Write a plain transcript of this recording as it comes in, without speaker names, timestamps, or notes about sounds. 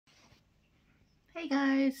Hey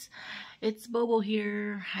guys, it's Bobo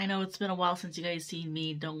here. I know it's been a while since you guys seen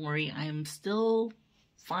me. Don't worry, I'm still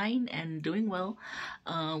fine and doing well.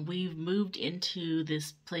 We've moved into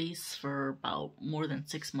this place for about more than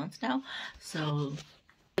 6 months now, so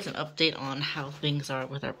it's an update on how things are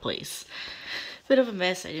with our place. Bit of a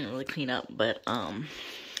mess. I didn't really clean up, but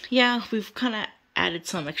yeah, we've kind of added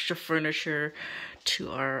some extra furniture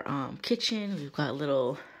to our kitchen. We've got a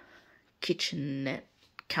little kitchenette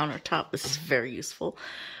countertop. This is very useful.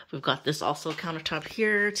 We've got this also countertop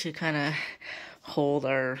here to kind of hold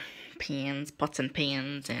our pans, pots and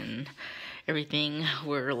pans and everything.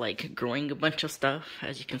 We're like growing a bunch of stuff.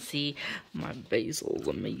 As you can see, my basil's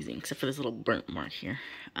amazing, except for this little burnt mark here.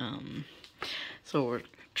 So we're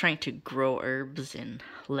trying to grow herbs and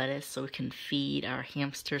lettuce so we can feed our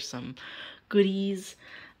hamster some goodies.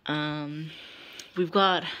 We've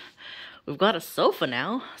got a sofa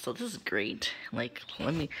now, so this is great. Like,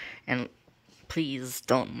 and please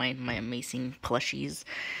don't mind my amazing plushies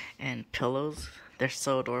and pillows. They're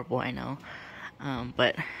so adorable, I know.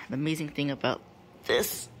 But the amazing thing about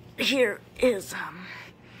this here is,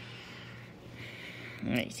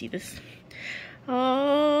 alright, you see this?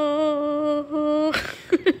 Oh,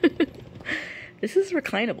 this is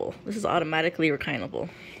reclinable. This is automatically reclinable.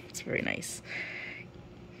 It's very nice.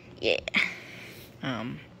 Yeah.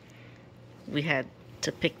 We had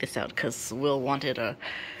to pick this out because Will wanted a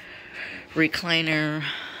recliner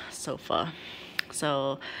sofa.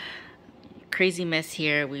 So, crazy mess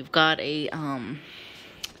here. We've got a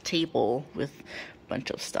table with a bunch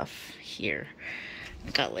of stuff here. I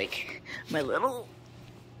got like my little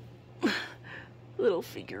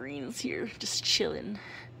figurines here just chilling.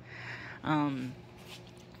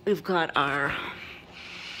 We've got our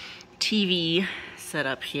TV set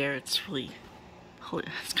up here. It's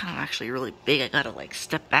kind of actually really big. I gotta like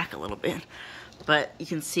step back a little bit. But you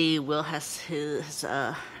can see Will has his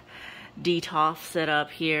DTOF set up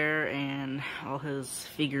here and all his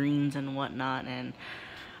figurines and whatnot, and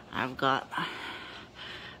I've got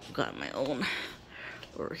my own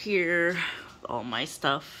over here, all my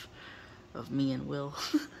stuff of me and Will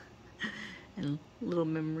and little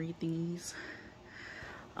memory thingies.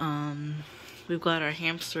 We've got our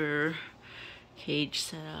hamster cage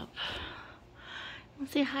set up. Want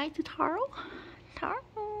to say hi to Taro? Taro,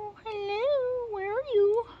 hello, where are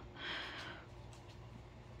you?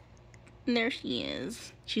 And there she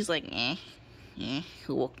is. She's like,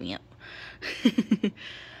 who woke me up?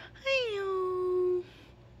 Hello.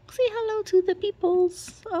 Say hello to the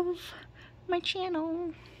peoples of my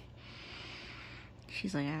channel.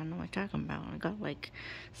 She's like, I don't know what you're talking about. I got like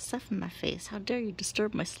stuff in my face. How dare you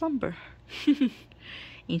disturb my slumber?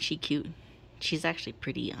 Ain't she cute? She's actually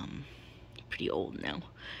pretty old now,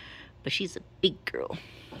 but she's a big girl.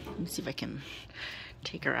 Let me see if I can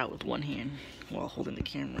take her out with one hand while holding the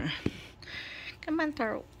camera. Come on,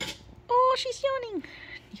 Taro. Oh, she's yawning.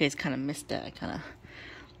 You guys kind of missed that. I kind of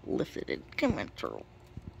lifted it. Come on, Taro.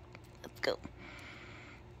 Let's go.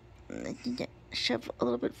 Shove a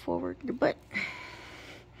little bit forward your butt.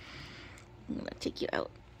 I'm gonna take you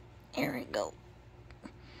out. There we go.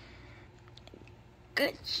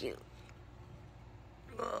 Good you.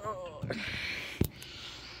 Oh.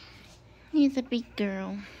 He's a big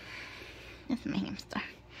girl. That's my hamster.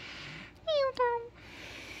 Hey,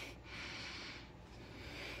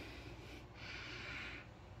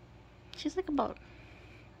 she's like about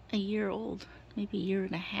a year old, maybe a year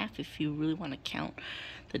and a half if you really want to count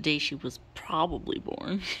the day she was probably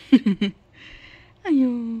born.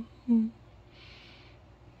 Ayo.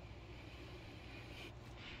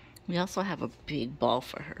 We also have a big ball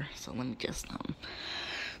for her, so let me just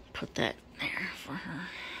put that there for her.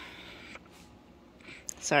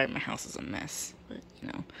 Sorry, my house is a mess, but you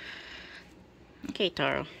know. Okay,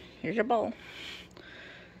 Taro, here's your ball.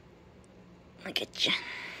 Look at you.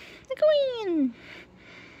 Go in.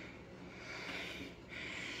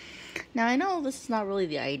 Now I know this is not really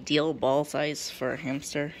the ideal ball size for a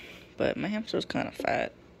hamster, but my hamster's kind of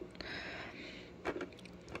fat,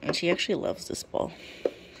 and she actually loves this ball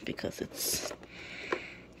because it's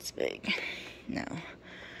big. Now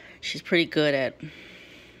she's pretty good at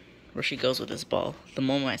where she goes with this ball. The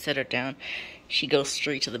moment I set her down, she goes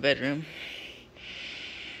straight to the bedroom.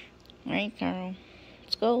 Alright, Carl,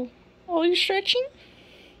 let's go. Oh, you stretching?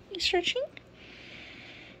 You stretching?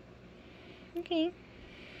 Okay.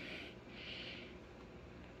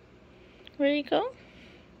 Ready to go?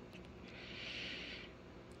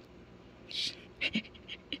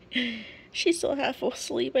 She's still half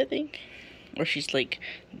asleep, I think. Or she's like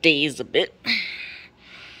dazed a bit.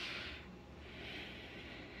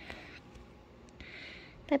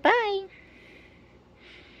 Bye-bye.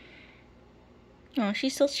 Oh,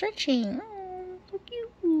 she's still stretching. Oh, so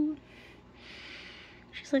cute.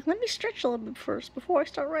 She's like, let me stretch a little bit first before I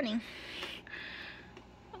start running.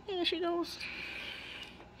 Okay, there she goes.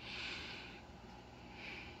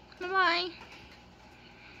 Bye-bye.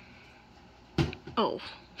 Oh.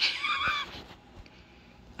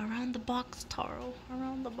 Around the box, Taro.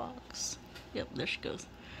 Around the box. Yep, there she goes.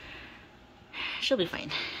 She'll be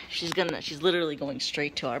fine. She's literally going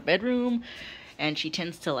straight to our bedroom, and she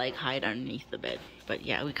tends to like hide underneath the bed. But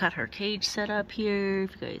yeah, we got her cage set up here.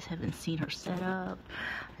 If you guys haven't seen her set up,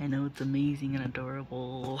 I know it's amazing and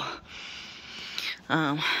adorable.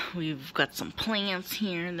 We've got some plants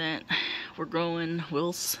here that we're growing.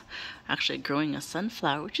 Will's actually growing a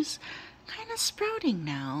sunflower, which is kind of sprouting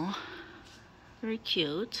now. Very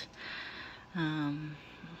cute.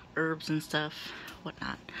 Herbs and stuff,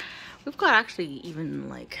 whatnot. We've got actually even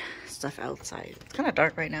like stuff outside. It's kind of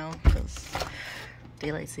dark right now because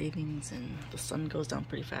daylight savings and the sun goes down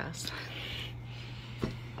pretty fast.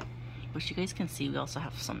 But you guys can see we also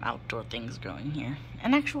have some outdoor things growing here.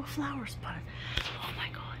 And actual flowers, but oh my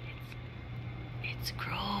god, it's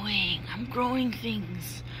growing. I'm growing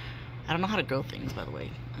things. I don't know how to grow things, by the way.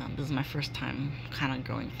 This is my first time kind of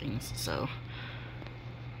growing things, so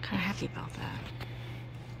kind of happy about that.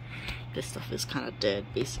 This stuff is kind of dead,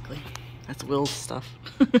 basically. That's Will's stuff.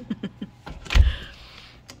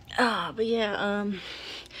 But yeah,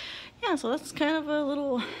 yeah, so that's kind of a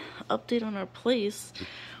little update on our place.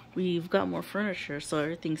 We've got more furniture, so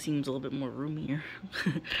everything seems a little bit more roomier.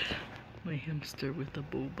 My hamster with a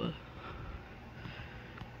boba.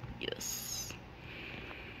 Yes.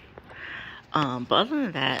 But other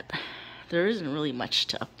than that, there isn't really much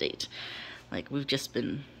to update. Like, we've just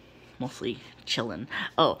been mostly chilling.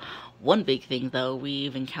 Oh, one big thing though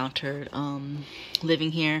we've encountered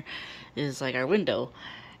living here is like our window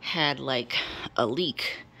had like a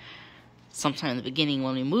leak sometime in the beginning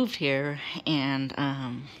when we moved here, and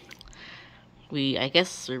I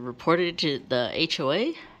guess we reported it to the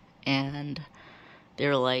HOA, and they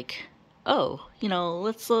were like, oh, you know,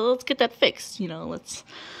 let's get that fixed, you know, let's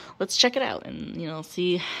check it out and, you know,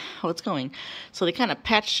 see how it's going. So they kind of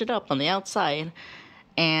patched it up on the outside,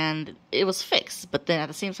 and it was fixed. But then at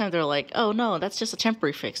the same time, they're like, oh no, that's just a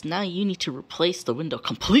temporary fix. Now you need to replace the window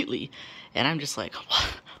completely. And I'm just like,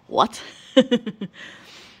 what?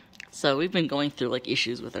 So we've been going through like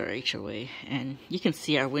issues with our HOA, and you can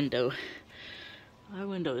see our window. Our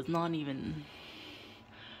window is not even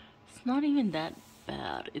that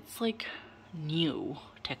bad. It's like new,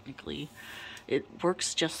 technically. It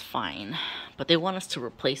works just fine, but they want us to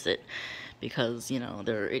replace it because, you know,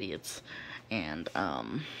 they're idiots. And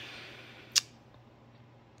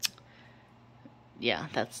yeah,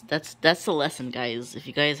 that's the lesson, guys. If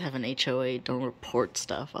you guys have an HOA, don't report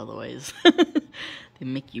stuff, otherwise they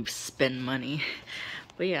make you spend money.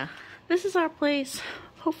 But yeah, this is our place.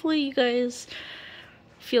 Hopefully you guys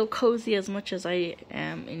feel cozy as much as I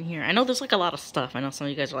am in here. I know there's like a lot of stuff. I know some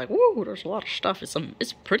of you guys are like, whoa, there's a lot of stuff.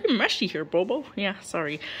 It's pretty messy here, Bobo. Yeah,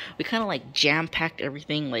 sorry. We kind of like jam-packed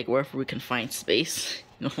everything, like wherever we can find space.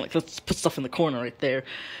 You know, like let's put stuff in the corner right there.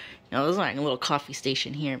 You know, there's like a little coffee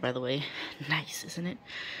station here, by the way. Nice, isn't it?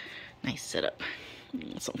 Nice setup.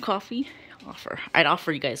 Some coffee. I'd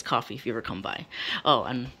offer you guys coffee if you ever come by. Oh,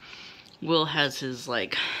 and Will has his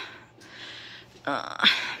like my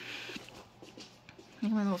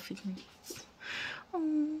little feelings.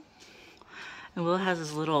 Oh. And Will has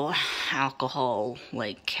his little alcohol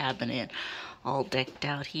like cabinet all decked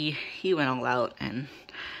out. He went all out and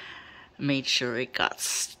made sure it got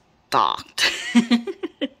stocked.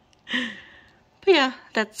 But yeah,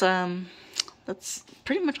 that's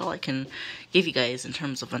pretty much all I can give you guys in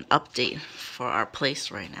terms of an update for our place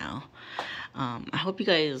right now. I hope you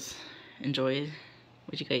guys enjoy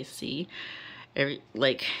what you guys see.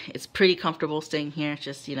 It's pretty comfortable staying here. It's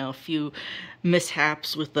just, you know, a few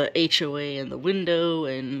mishaps with the HOA and the window,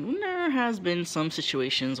 and there has been some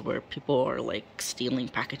situations where people are like stealing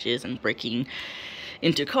packages and breaking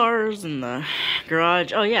into cars in the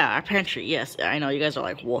garage. Oh yeah, our pantry. Yes, I know you guys are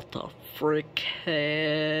like, what the frick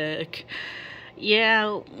heck?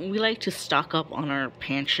 Yeah, we like to stock up on our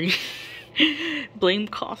pantry. Blame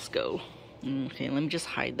Costco. Okay, let me just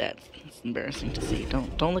hide that. It's embarrassing to see.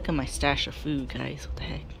 Don't look at my stash of food, guys. What the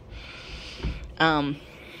heck?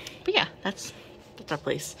 But yeah, that's our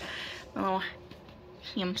place. Oh,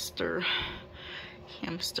 hamster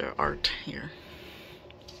art here.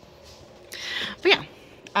 But yeah,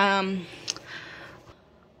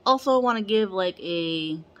 also want to give like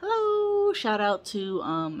a hello shout out to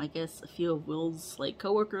I guess a few of Will's like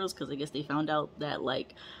coworkers, because I guess they found out that,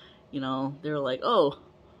 like, you know, they were like, oh,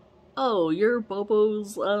 oh, you're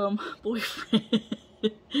Bobo's boyfriend.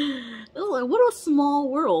 It was like, what a small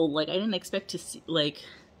world. Like, I didn't expect to see, like,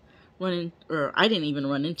 I didn't even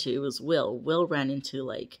run into, it was Will. Will ran into,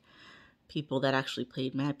 like, people that actually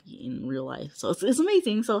played Mappy in real life. So it's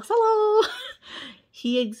amazing. So, hello!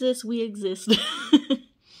 He exists, we exist.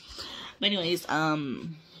 But anyways,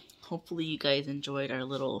 hopefully you guys enjoyed our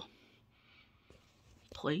little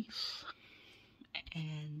place.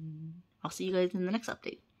 And I'll see you guys in the next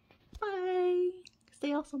update. Bye!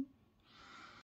 Stay awesome.